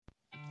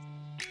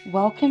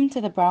Welcome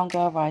to the Brown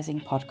Girl Rising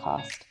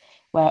podcast,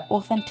 where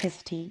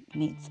authenticity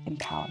meets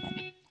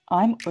empowerment.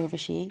 I'm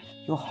Urvashi,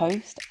 your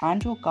host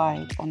and your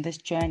guide on this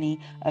journey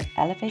of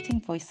elevating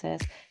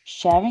voices,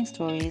 sharing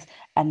stories,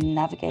 and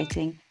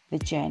navigating the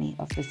journey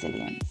of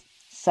resilience.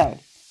 So,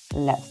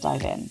 let's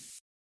dive in.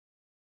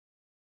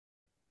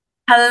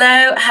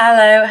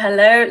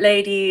 Hello,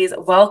 ladies.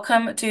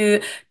 Welcome to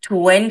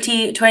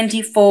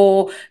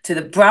 2024, to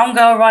the Brown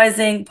Girl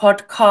Rising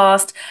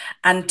podcast,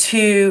 and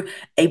to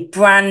a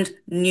brand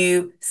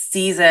new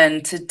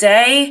season.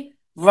 Today,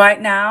 right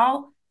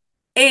now,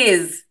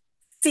 is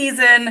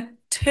season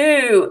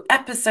 2,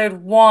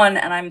 episode 1,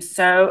 and I'm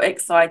so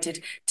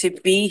excited to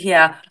be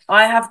here.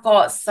 I have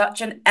got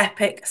such an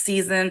epic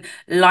season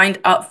lined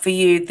up for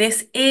you.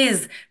 This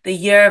is the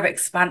year of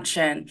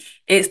expansion.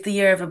 It's the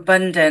year of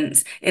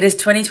abundance. It is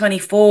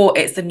 2024.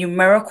 It's the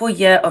numerical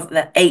year of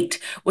the 8,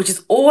 which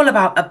is all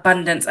about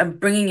abundance and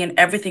bringing in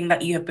everything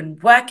that you have been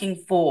working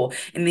for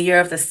in the year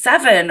of the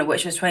 7,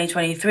 which was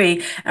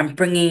 2023, and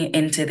bringing it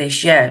into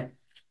this year.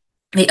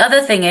 The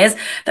other thing is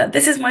that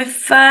this is my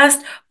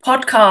first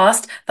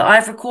podcast that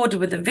I've recorded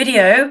with a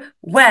video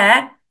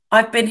where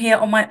I've been here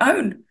on my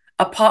own,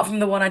 apart from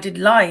the one I did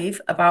live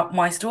about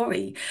my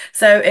story.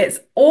 So it's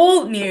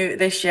all new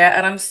this year,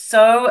 and I'm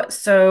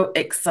so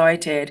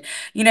excited.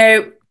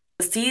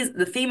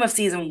 The theme of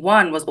season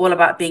 1 was all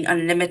about being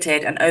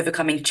unlimited and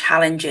overcoming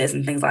challenges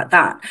and things like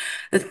that.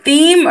 The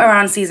theme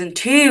around season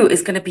 2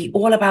 is going to be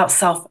all about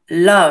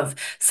self-love,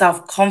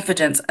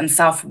 self-confidence, and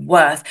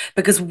self-worth,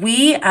 because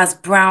we as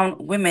brown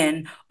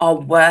women are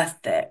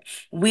worth it.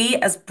 We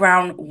as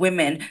brown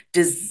women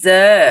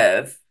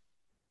deserve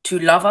to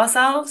love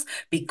ourselves,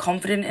 be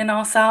confident in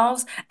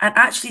ourselves, and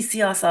actually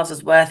see ourselves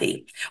as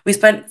worthy. We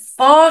spent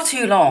far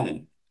too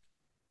long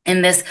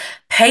in this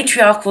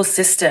patriarchal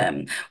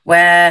system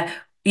where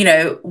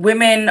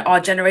women,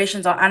 our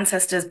generations, our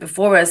ancestors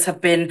before us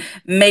have been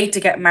made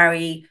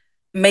to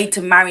made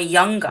to marry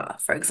younger.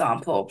 For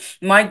example,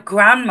 my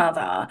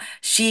grandmother,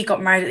 she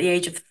got married at the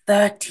age of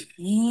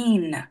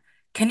 13.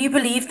 Can you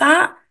believe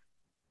that?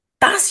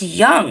 That's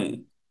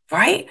young,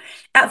 right?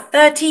 At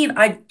 13,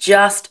 I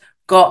just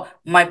got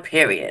my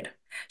period.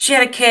 She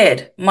had a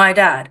kid, my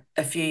dad,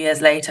 a few years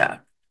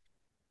later,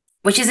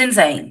 which is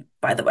insane,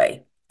 by the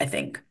way, I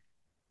think.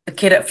 A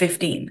kid at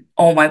 15.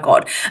 Oh my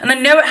God. And I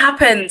know it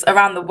happens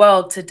around the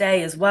world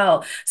today as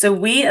well. So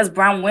we as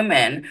brown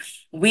women,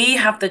 we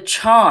have the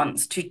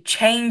chance to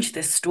change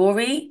this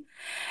story.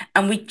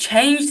 And we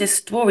change this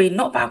story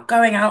not by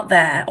going out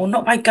there or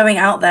not by going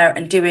out there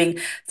and doing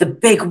the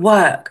big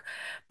work,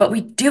 but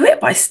we do it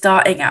by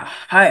starting at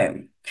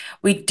home.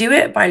 We do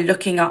it by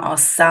looking at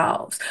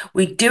ourselves.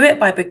 We do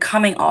it by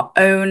becoming our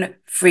own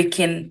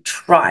freaking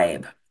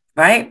tribe,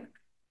 right?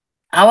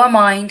 Our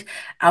mind,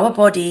 our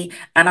body,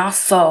 and our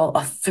soul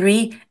are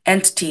 3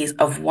 entities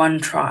of one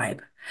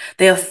tribe.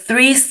 They are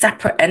 3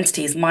 separate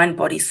entities: mind,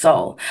 body,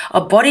 soul.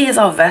 Our body is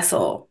our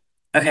vessel.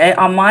 Okay,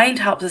 our mind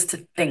helps us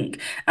to think,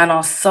 and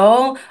our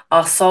soul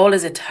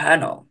is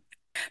eternal.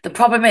 The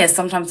problem is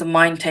sometimes the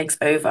mind takes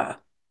over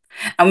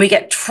and we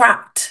get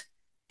trapped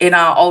in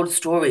our old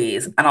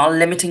stories and our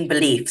limiting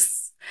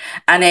beliefs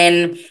and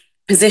in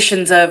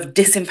positions of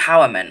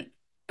disempowerment.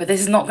 But this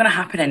is not going to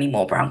happen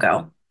anymore, brown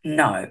girl.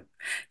 No.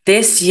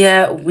 This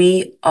year,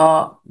 we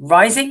are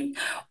rising,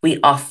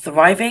 we are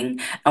thriving,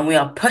 and we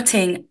are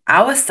putting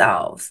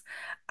ourselves,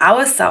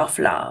 our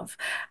self-love,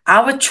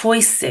 our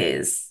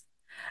choices,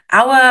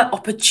 our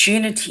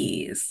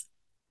opportunities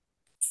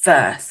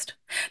first.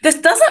 This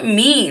doesn't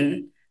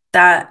mean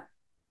that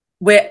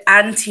we're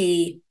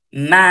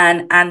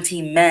anti-man,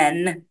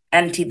 anti-men,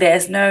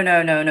 anti-this. No,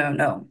 no, no, no,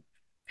 no.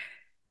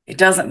 It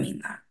doesn't mean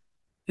that.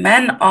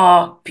 Men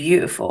are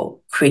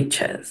beautiful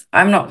creatures.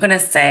 I'm not going to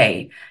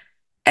say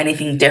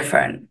anything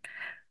different.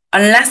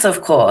 Unless,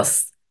 of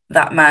course,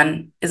 that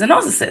man is a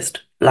narcissist,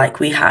 like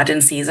we had in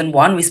season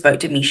 1. We spoke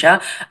to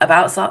Misha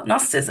about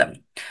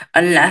narcissism.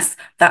 Unless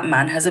that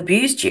man has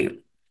abused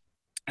you,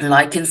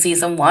 like in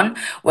season 1,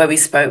 where we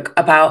spoke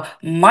about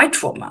my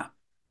trauma,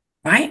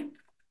 right?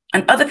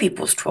 And other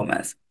people's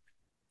traumas,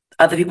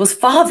 other people's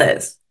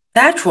fathers,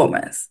 their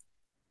traumas.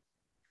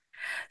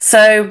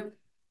 So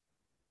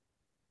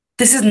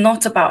this is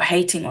not about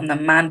hating on the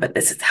man, but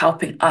this is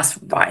helping us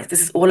rise.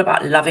 This is all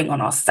about loving on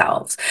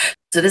ourselves.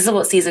 So this is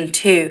what season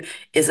 2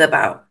 is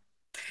about.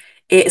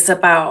 It's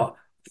about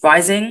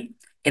rising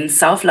in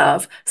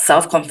self-love,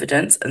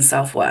 self-confidence, and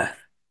self-worth.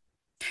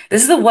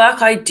 This is the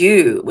work I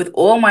do with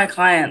all my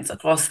clients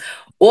across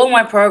all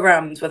my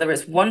programs, whether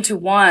it's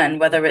one-to-one,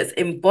 whether it's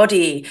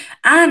embody.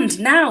 And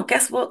now,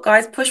 guess what,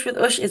 guys? Push with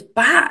Ush is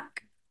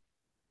back.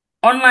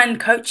 Online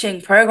coaching,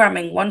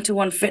 programming,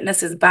 one-to-one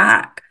fitness is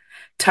back.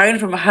 Tone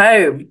from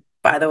Home,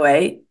 by the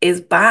way,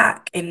 is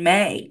back in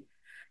May.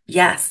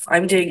 Yes,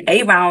 I'm doing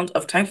a round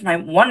of Tone from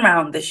Home, 1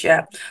 round this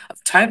year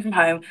of Tone from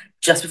Home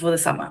just before the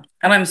summer.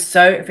 And I'm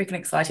so freaking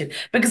excited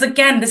because,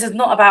 again, this is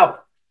not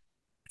about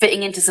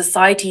fitting into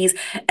society's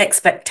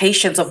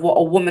expectations of what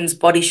a woman's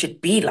body should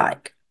be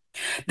like.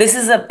 This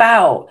is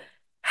about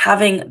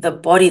having the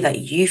body that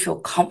you feel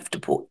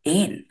comfortable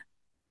in.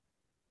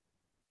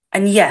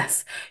 And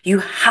yes, you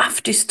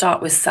have to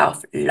start with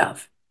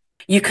self-love.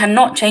 You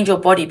cannot change your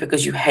body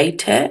because you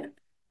hate it.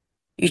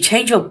 You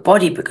change your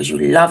body because you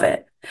love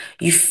it.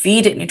 You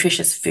feed it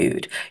nutritious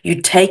food.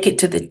 You take it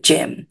to the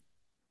gym.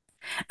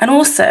 And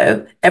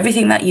also,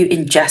 everything that you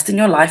ingest in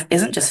your life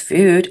isn't just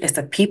food, it's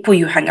the people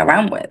you hang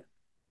around with.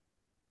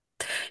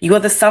 You are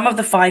the sum of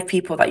the five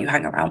people that you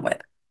hang around with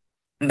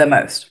the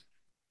most.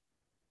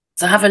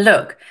 So have a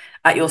look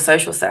at your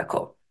social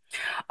circle.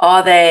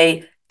 Are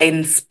they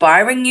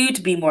inspiring you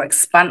to be more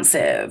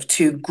expansive,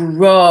 to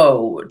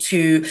grow,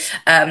 to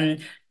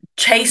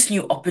chase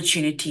new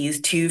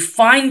opportunities, to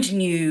find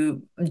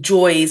new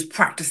joys,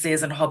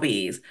 practices, and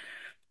hobbies?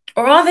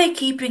 Or are they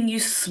keeping you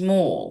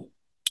small?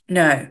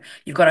 No,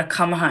 you've got to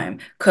come home,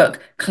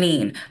 cook,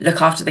 clean,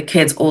 look after the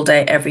kids all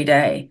day, every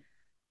day.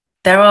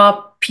 There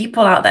are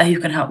people out there who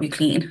can help you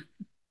clean.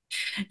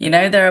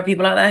 There are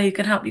people out there who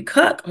can help you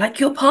cook, like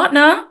your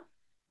partner.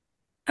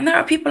 And there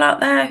are people out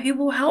there who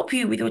will help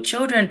you with your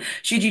children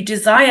should you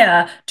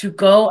desire to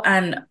go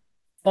and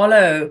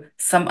follow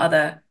some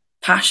other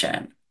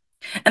passion.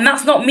 And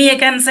that's not me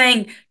again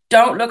saying,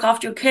 don't look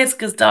after your kids,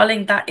 because,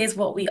 darling, that is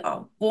what we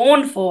are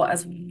born for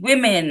as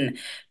women,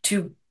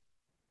 to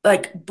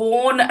like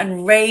born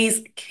and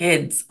raise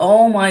kids.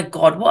 Oh my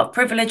God, what a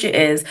privilege it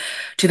is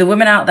to the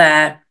women out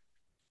there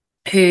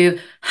who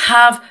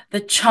have the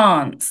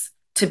chance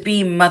to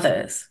be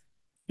mothers.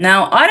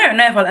 Now, I don't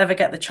know if I'll ever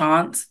get the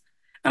chance,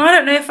 and I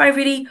don't know if I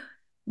really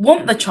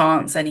want the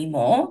chance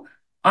anymore.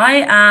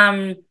 I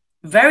am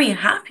very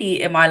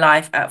happy in my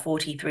life at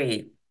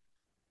 43.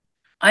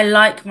 I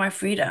like my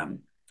freedom.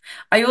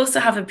 I also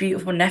have a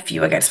beautiful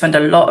nephew I get to spend a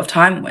lot of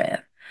time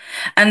with.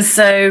 And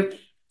so,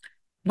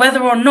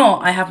 whether or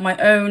not I have my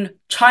own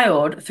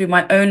child through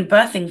my own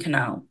birthing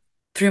canal,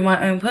 through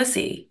my own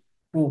pussy,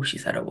 oh, she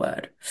said a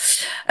word.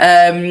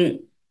 Um,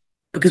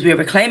 because we are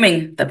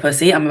reclaiming the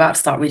pussy. I'm about to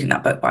start reading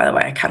that book, by the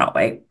way. I cannot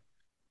wait.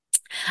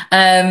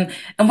 Um,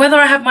 and whether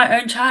I have my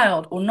own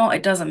child or not,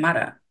 it doesn't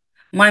matter.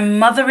 My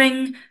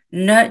mothering,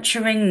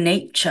 nurturing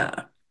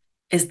nature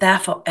is there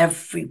for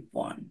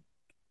everyone.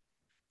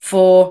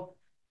 For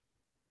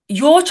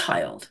your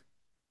child,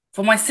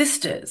 for my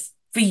sisters,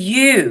 for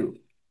you.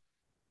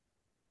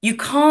 You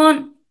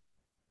can't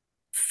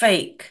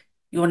fake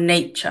your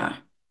nature.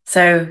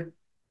 So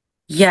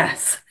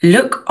yes,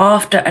 look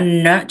after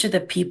and nurture the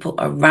people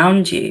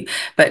around you.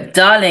 But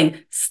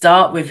darling,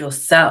 start with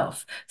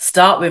yourself.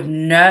 Start with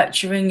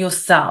nurturing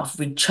yourself,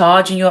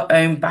 recharging your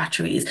own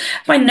batteries.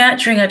 By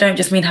nurturing, I don't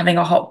just mean having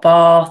a hot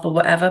bath or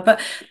whatever, but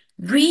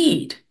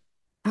read,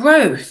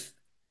 growth,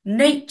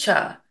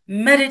 nature,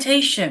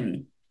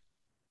 meditation,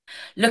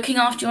 looking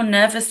after your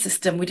nervous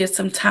system. We did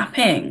some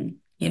tapping,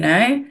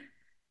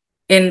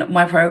 in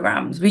my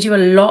programs. We do a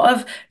lot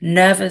of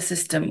nervous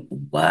system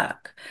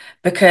work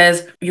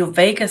because your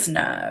vagus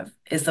nerve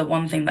is the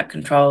one thing that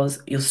controls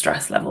your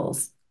stress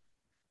levels.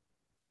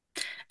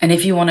 And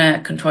if you want to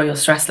control your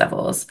stress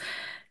levels,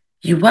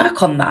 you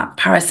work on that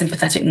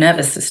parasympathetic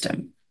nervous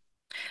system.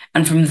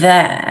 And from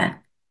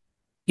there,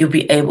 you'll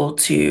be able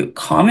to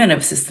calm your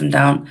nervous system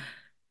down,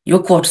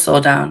 your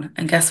cortisol down.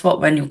 And guess what?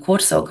 When your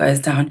cortisol goes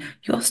down,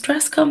 your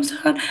stress comes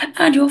down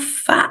and your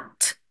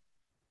fat,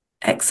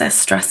 excess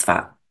stress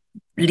fat,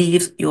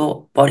 leaves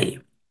your body.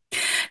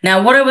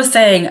 Now, what I was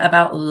saying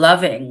about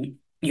loving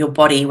your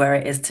body where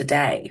it is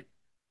today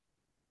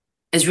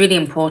is really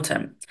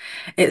important.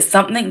 It's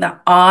something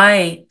that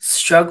I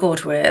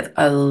struggled with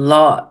a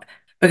lot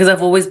because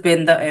I've always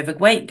been the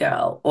overweight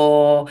girl,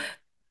 or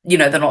the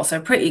not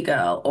so pretty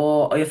girl,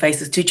 or your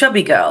face is too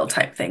chubby girl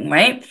type thing,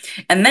 right?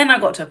 And then I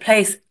got to a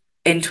place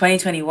in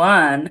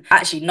 2021,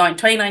 actually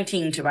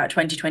 2019 to about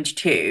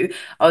 2022,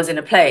 I was in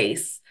a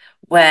place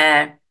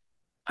where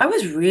I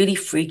was really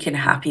freaking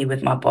happy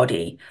with my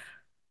body.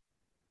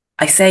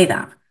 I say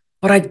that,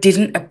 but I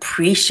didn't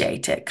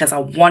appreciate it because I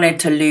wanted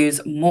to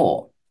lose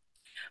more.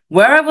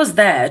 Where I was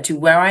there to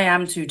where I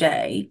am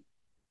today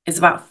is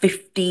about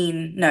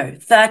 15, no,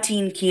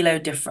 13 kilo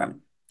difference.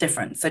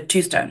 So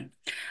 2 stone.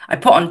 I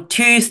put on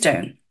 2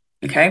 stone.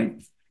 Okay.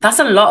 That's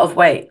a lot of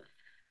weight.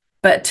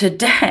 But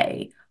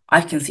today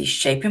I can see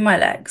shape in my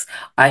legs.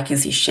 I can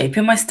see shape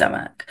in my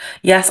stomach.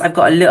 Yes, I've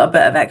got a little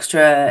bit of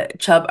extra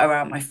chub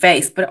around my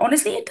face, but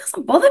honestly, it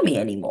doesn't bother me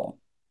anymore.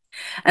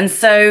 And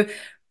so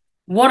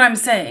what I'm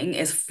saying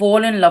is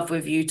fall in love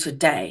with you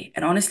today.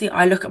 And honestly,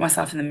 I look at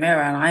myself in the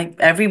mirror and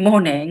every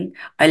morning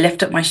I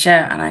lift up my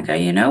shirt and I go,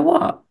 you know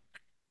what?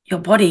 Your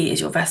body is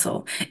your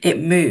vessel.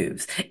 It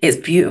moves. It's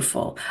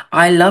beautiful.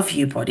 I love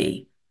you,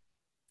 body.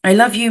 I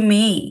love you,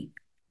 me.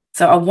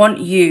 So I want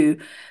you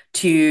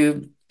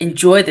to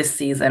enjoy this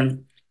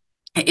season.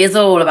 It is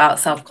all about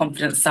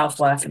self-confidence,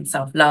 self-worth, and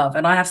self-love.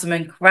 And I have some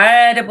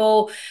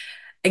incredible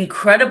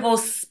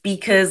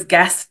speakers,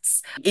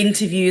 guests,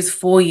 interviews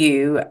for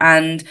you.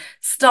 And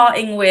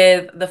starting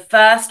with the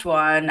first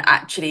one,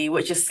 actually,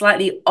 which is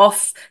slightly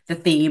off the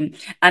theme,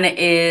 and it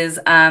is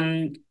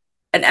an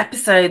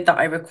episode that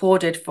I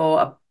recorded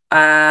for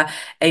a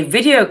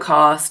video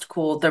cast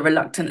called The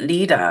Reluctant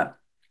Leader.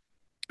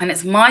 And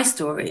it's my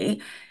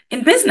story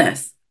in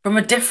business. from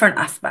a different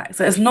aspect.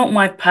 So it's not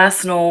my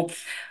personal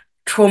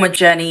trauma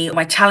journey,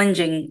 my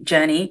challenging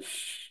journey.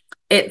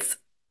 It's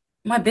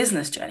my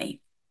business journey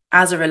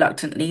as a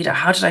reluctant leader.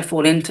 How did I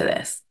fall into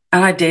this?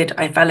 And I did,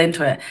 I fell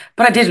into it,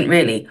 but I didn't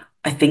really.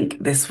 I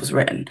think this was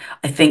written.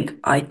 I think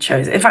I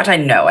chose it. In fact, I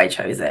know I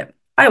chose it.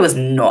 I was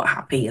not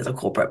happy as a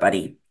corporate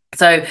buddy.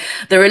 So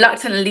the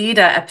Reluctant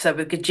Leader episode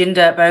with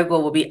Gajinder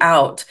Bogle will be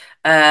out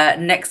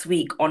next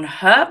week on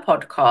her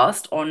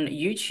podcast on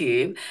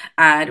YouTube,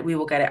 and we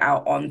will get it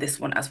out on this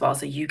one as well.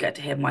 So you get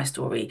to hear my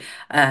story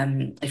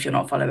if you're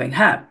not following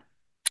her.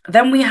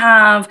 Then we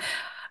have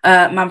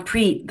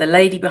Manpreet, the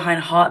lady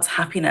behind Heart's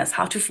Happiness,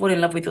 how to fall in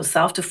love with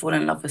yourself to fall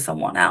in love with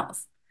someone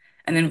else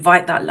and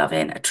invite that love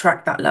in,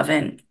 attract that love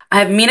in. I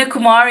have Meena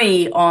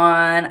Kumari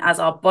on as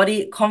our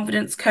body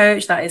confidence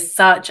coach. That is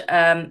such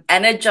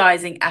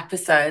energizing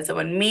episode. So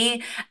when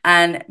me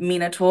and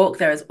Meena talk,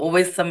 there is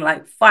always some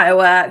like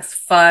fireworks,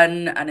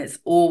 fun, and it's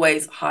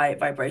always high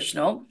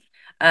vibrational.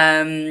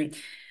 Um,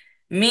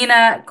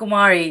 Meena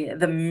Kumari,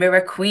 the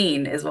Mirror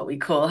Queen, is what we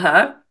call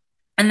her.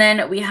 And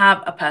then we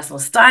have a personal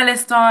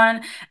stylist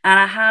on, and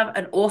I have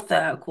an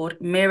author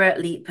called Mira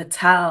Lee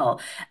Patel.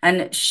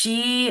 And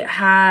she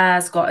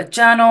has got a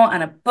journal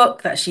and a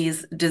book that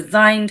she's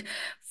designed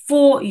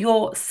for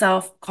your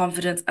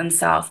self-confidence and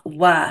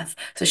self-worth.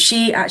 So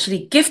she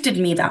actually gifted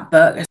me that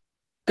book.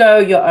 Go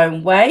Your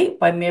Own Way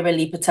by Mira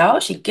Lee Patel.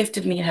 She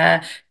gifted me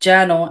her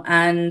journal.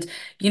 And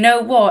you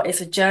know what?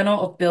 It's a journal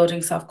of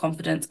building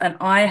self-confidence. And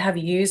I have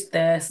used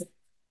this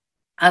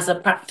as a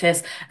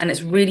practice and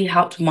it's really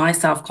helped my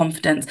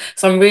self-confidence.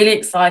 So I'm really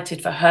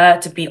excited for her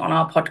to be on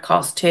our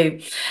podcast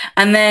too.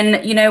 And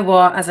then, you know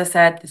what, as I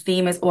said, the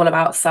theme is all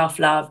about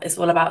self-love, it's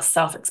all about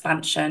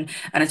self-expansion,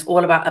 and it's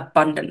all about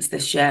abundance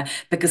this year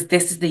because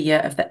this is the year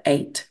of the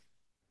eight.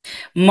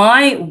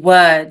 My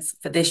words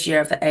for this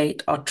year of the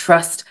eight are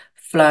trust,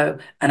 flow,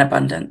 and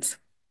abundance.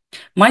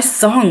 My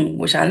song,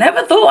 which I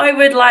never thought I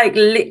would like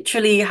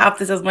literally have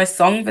this as my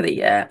song for the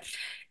year,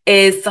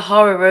 is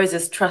Sahara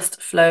Rose's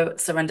Trust, Flow,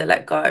 Surrender,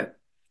 Let Go.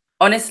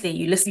 Honestly,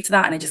 you listen to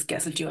that and it just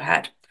gets into your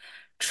head.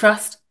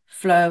 Trust,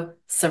 flow,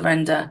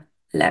 surrender,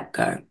 let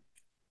go.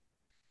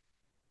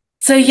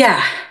 So,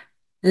 yeah,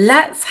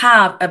 let's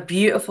have a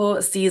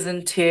beautiful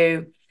season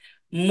two,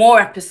 more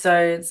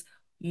episodes,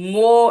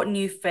 more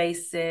new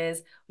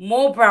faces,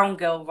 more Brown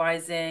Girl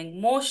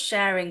Rising, more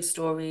sharing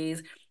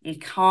stories, and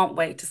can't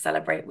wait to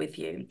celebrate with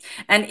you.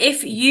 And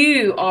if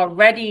you are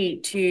ready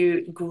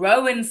to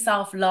grow in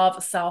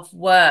self-love,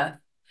 self-worth,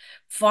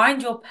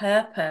 find your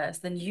purpose,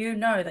 then you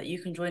know that you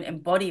can join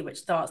Embody, which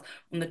starts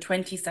on the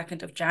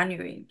 22nd of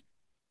January.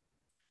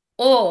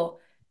 Or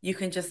you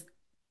can just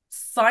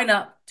sign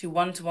up to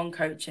one-to-one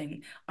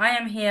coaching. I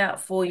am here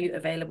for you,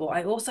 available.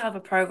 I also have a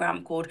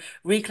program called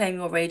Reclaim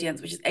Your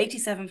Radiance, which is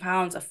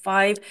 £87, a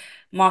 5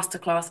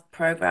 masterclass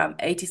program,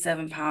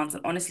 £87.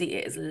 And honestly,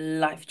 it is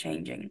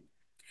life-changing.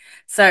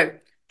 So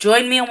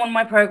join me on one of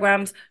my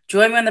programs.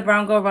 Join me on the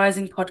Brown Girl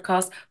Rising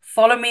podcast.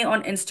 Follow me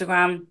on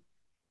Instagram.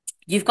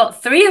 You've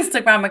got 3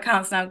 Instagram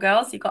accounts now,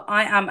 girls. You've got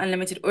I Am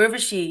Unlimited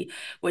Urvashi,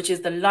 which is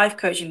the life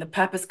coaching, the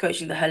purpose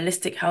coaching, the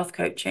holistic health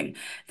coaching.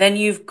 Then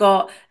you've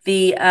got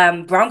the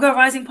Brown Girl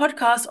Rising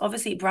podcast,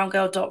 obviously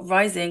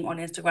browngirl.rising on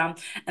Instagram.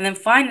 And then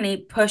finally,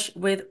 Push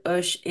with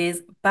Ush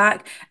is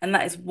back. And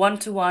that is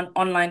one-to-one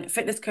online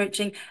fitness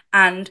coaching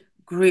and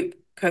group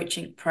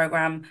coaching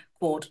program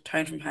called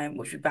Tone from Home,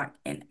 which will be back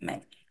in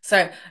May.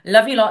 So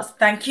love you lots.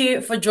 Thank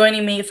you for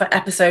joining me for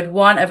episode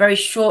 1, a very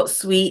short,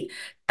 sweet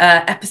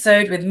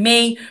episode with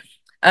me.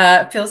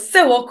 Feels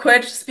so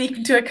awkward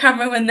speaking to a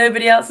camera when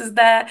nobody else is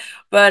there,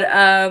 but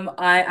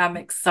I am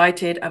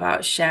excited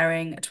about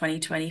sharing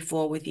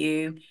 2024 with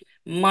you,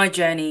 my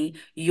journey,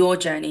 your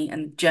journey,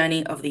 and the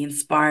journey of the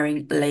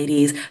inspiring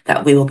ladies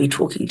that we will be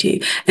talking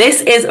to.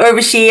 This is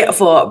Urvashi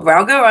for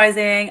Brown Girl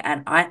Rising,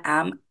 and I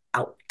am